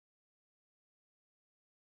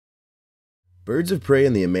Birds of Prey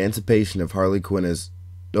and the Emancipation of Harley Quinn is...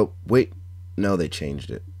 Oh, wait. No, they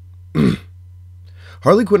changed it.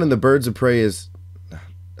 Harley Quinn and the Birds of Prey is...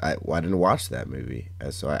 I didn't watch that movie,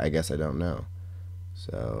 so I guess I don't know.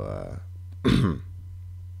 So,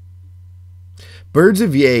 Birds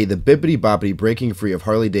of Yay, the bippity-boppity breaking free of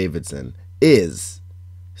Harley Davidson is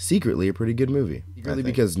secretly a pretty good movie. Secretly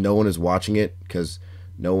because no one is watching it, because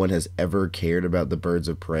no one has ever cared about the Birds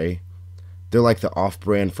of Prey. They're like the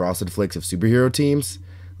off-brand Frosted Flakes of superhero teams.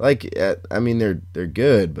 Like, I mean, they're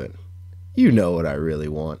good, but you know what I really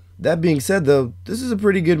want. That being said, though, this is a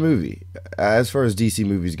pretty good movie. As far as DC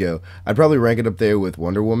movies go, I'd probably rank it up there with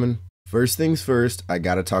Wonder Woman. First things first, I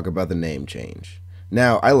gotta talk about the name change.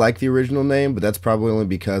 Now, I like the original name, but that's probably only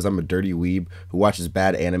because I'm a dirty weeb who watches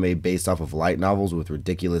bad anime based off of light novels with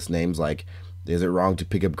ridiculous names like Is It Wrong to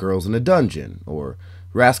Pick Up Girls in a Dungeon? Or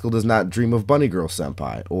Rascal Does Not Dream of Bunny Girl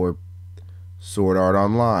Senpai? Or Sword Art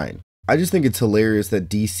Online. I just think it's hilarious that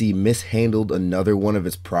DC mishandled another one of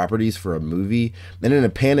its properties for a movie, and in a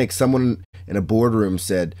panic, someone in a boardroom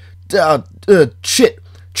said, shit,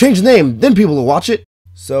 change the name, then people will watch it.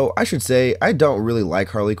 So I should say, I don't really like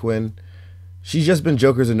Harley Quinn. She's just been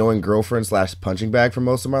Joker's annoying girlfriend / punching bag for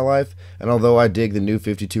most of my life, and although I dig the new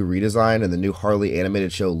 52 redesign and the new Harley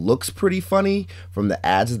animated show looks pretty funny from the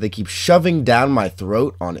ads that they keep shoving down my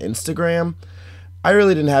throat on Instagram, I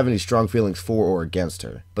really didn't have any strong feelings for or against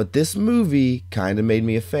her. But this movie kinda made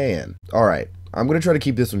me a fan. Alright, I'm gonna try to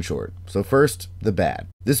keep this one short. So first, the bad.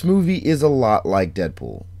 This movie is a lot like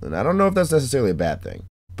Deadpool, and I don't know if that's necessarily a bad thing.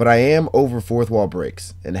 But I am over fourth wall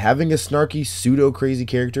breaks, and having a snarky, pseudo-crazy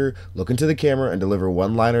character look into the camera and deliver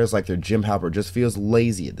one-liners like they're Jim Halpert just feels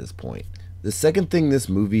lazy at this point. The second thing this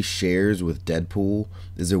movie shares with Deadpool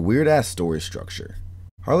is a weird-ass story structure.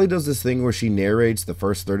 Harley does this thing where she narrates the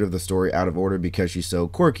first third of the story out of order because she's so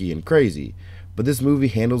quirky and crazy, but this movie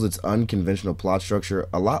handles its unconventional plot structure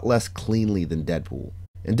a lot less cleanly than Deadpool.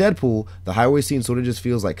 In Deadpool, the highway scene sort of just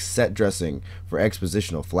feels like set dressing for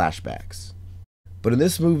expositional flashbacks. But in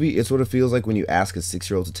this movie, it sort of feels like when you ask a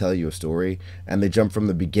 6-year-old to tell you a story, and they jump from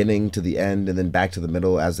the beginning to the end and then back to the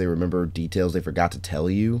middle as they remember details they forgot to tell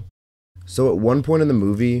you. So at one point in the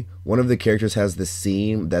movie, one of the characters has this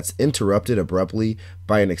scene that's interrupted abruptly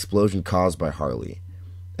by an explosion caused by Harley.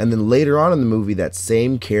 And then later on in the movie, that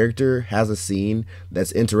same character has a scene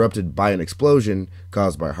that's interrupted by an explosion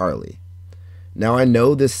caused by Harley. Now I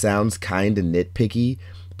know this sounds kinda nitpicky,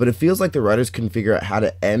 but it feels like the writers couldn't figure out how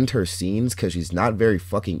to end her scenes because she's not very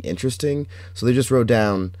fucking interesting, so they just wrote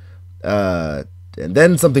down, and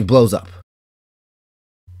then something blows up.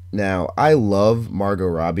 Now, I love Margot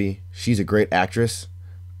Robbie. She's a great actress,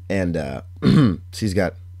 and she's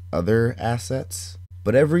got other assets.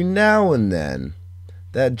 But every now and then,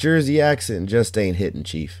 that Jersey accent just ain't hitting,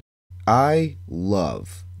 Chief. I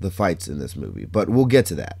love the fights in this movie, but we'll get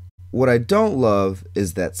to that. What I don't love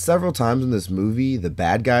is that several times in this movie, the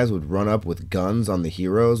bad guys would run up with guns on the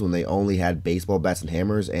heroes when they only had baseball bats and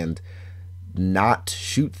hammers and not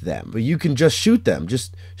shoot them. But you can just shoot them.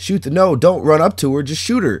 Just shoot no, don't run up to her, just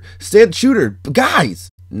shoot her. Shoot her, guys!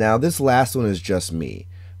 Now this last one is just me,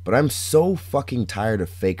 but I'm so fucking tired of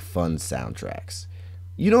fake fun soundtracks.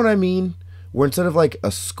 You know what I mean? Where instead of like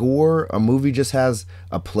a score, a movie just has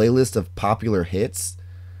a playlist of popular hits.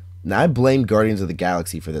 Now I blame Guardians of the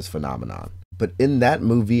Galaxy for this phenomenon. But in that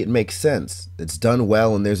movie it makes sense. It's done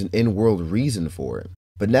well and there's an in-world reason for it.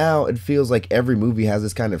 But now it feels like every movie has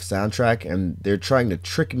this kind of soundtrack and they're trying to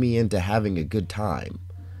trick me into having a good time.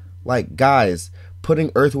 Like, guys,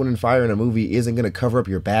 putting Earth, Wind, and Fire in a movie isn't going to cover up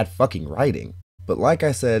your bad fucking writing. But like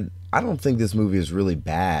I said, I don't think this movie is really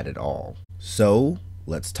bad at all. So,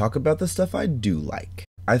 let's talk about the stuff I do like.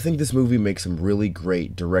 I think this movie makes some really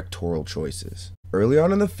great directorial choices. Early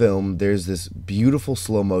on in the film, there's this beautiful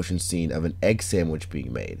slow motion scene of an egg sandwich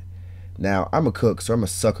being made. Now, I'm a cook, so I'm a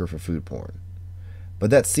sucker for food porn. But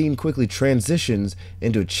that scene quickly transitions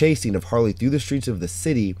into a chase scene of Harley through the streets of the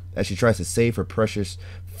city as she tries to save her precious,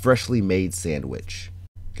 freshly made sandwich.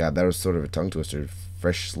 God, that was sort of a tongue twister.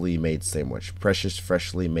 Freshly made sandwich. Precious,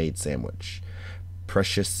 freshly made sandwich.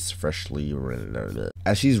 Precious, freshly...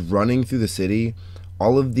 As she's running through the city,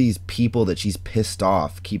 all of these people that she's pissed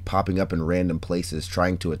off keep popping up in random places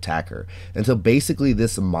trying to attack her, until basically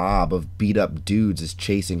this mob of beat up dudes is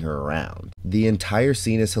chasing her around. The entire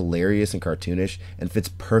scene is hilarious and cartoonish and fits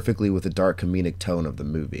perfectly with the dark comedic tone of the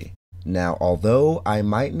movie. Now, although I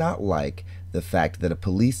might not like the fact that a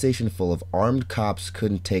police station full of armed cops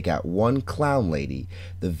couldn't take out one clown lady,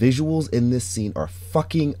 the visuals in this scene are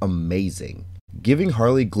fucking amazing. Giving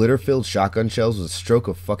Harley glitter-filled shotgun shells was a stroke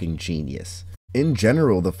of fucking genius. In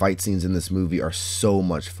general, the fight scenes in this movie are so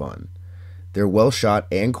much fun. They're well shot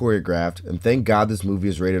and choreographed, and thank God this movie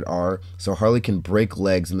is rated R, so Harley can break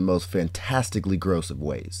legs in the most fantastically gross of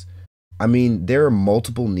ways. I mean, there are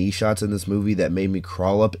multiple knee shots in this movie that made me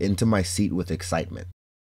crawl up into my seat with excitement.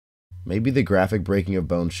 Maybe the graphic breaking of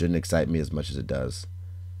bones shouldn't excite me as much as it does.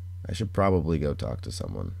 I should probably go talk to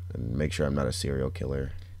someone and make sure I'm not a serial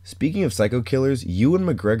killer. Speaking of psycho killers, Ewan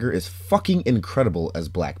McGregor is fucking incredible as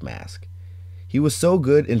Black Mask. He was so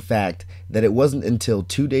good, in fact, that it wasn't until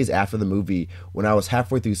 2 days after the movie, when I was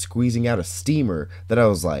halfway through squeezing out a steamer, that I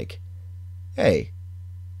was like, hey,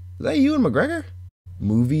 is that Ewan McGregor?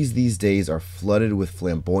 Movies these days are flooded with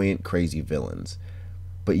flamboyant, crazy villains.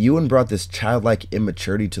 But Ewan brought this childlike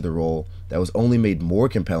immaturity to the role that was only made more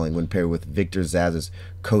compelling when paired with Victor Zsa's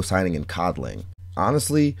co-signing and coddling.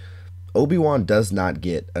 Honestly, Obi-Wan does not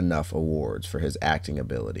get enough awards for his acting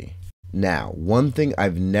ability. Now, one thing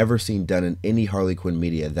I've never seen done in any Harley Quinn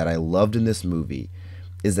media that I loved in this movie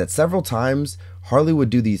is that several times Harley would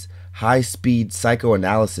do these high-speed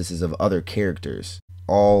psychoanalyses of other characters,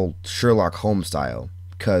 all Sherlock Holmes style,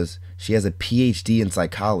 because she has a PhD in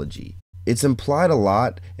psychology. It's implied a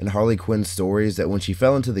lot in Harley Quinn's stories that when she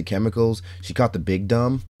fell into the chemicals, she caught the big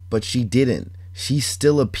dumb, but she didn't. She's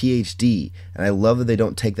still a PhD, and I love that they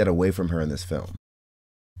don't take that away from her in this film.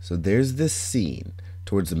 So there's this scene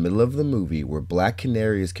towards the middle of the movie where Black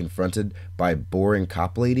Canary is confronted by a boring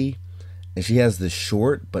cop lady, and she has this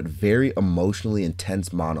short but very emotionally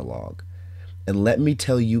intense monologue. And let me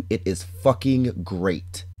tell you, it is fucking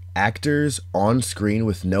great. Actors on screen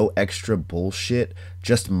with no extra bullshit,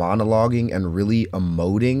 just monologuing and really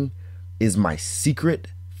emoting, is my secret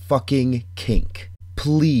fucking kink.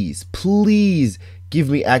 Please, please give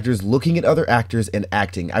me actors looking at other actors and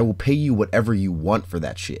acting. I will pay you whatever you want for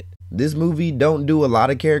that shit. This movie don't do a lot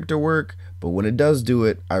of character work, but when it does do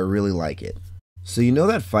it, I really like it. So you know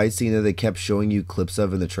that fight scene that they kept showing you clips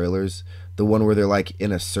of in the trailers? The one where they're like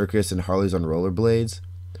in a circus and Harley's on rollerblades?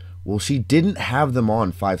 Well, she didn't have them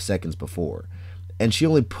on 5 seconds before, and she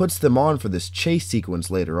only puts them on for this chase sequence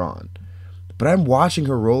later on. But I'm watching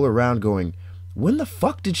her roll around going, when the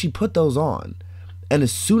fuck did she put those on? And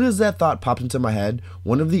as soon as that thought popped into my head,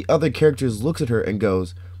 one of the other characters looks at her and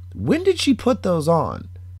goes, when did she put those on?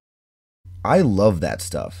 I love that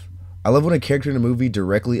stuff. I love when a character in a movie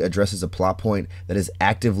directly addresses a plot point that is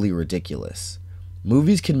actively ridiculous.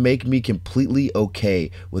 Movies can make me completely okay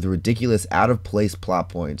with ridiculous out-of-place plot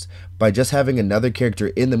points by just having another character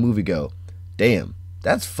in the movie go, damn,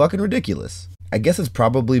 that's fucking ridiculous. I guess it's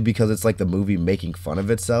probably because it's like the movie making fun of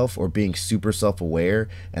itself or being super self-aware,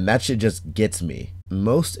 and that shit just gets me.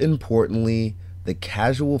 Most importantly, the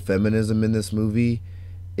casual feminism in this movie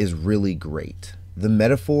is really great. The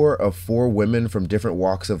metaphor of 4 women from different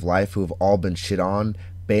walks of life who have all been shit on,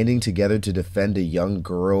 banding together to defend a young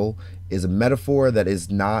girl, is a metaphor that is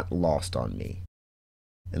not lost on me.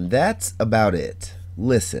 And that's about it.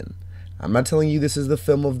 Listen, I'm not telling you this is the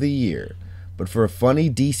film of the year, but for a funny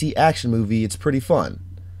DC action movie, it's pretty fun.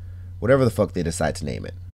 Whatever the fuck they decide to name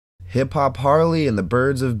it. Hip Hop Harley and the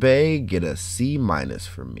Birds of BAE get a C-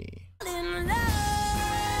 from me.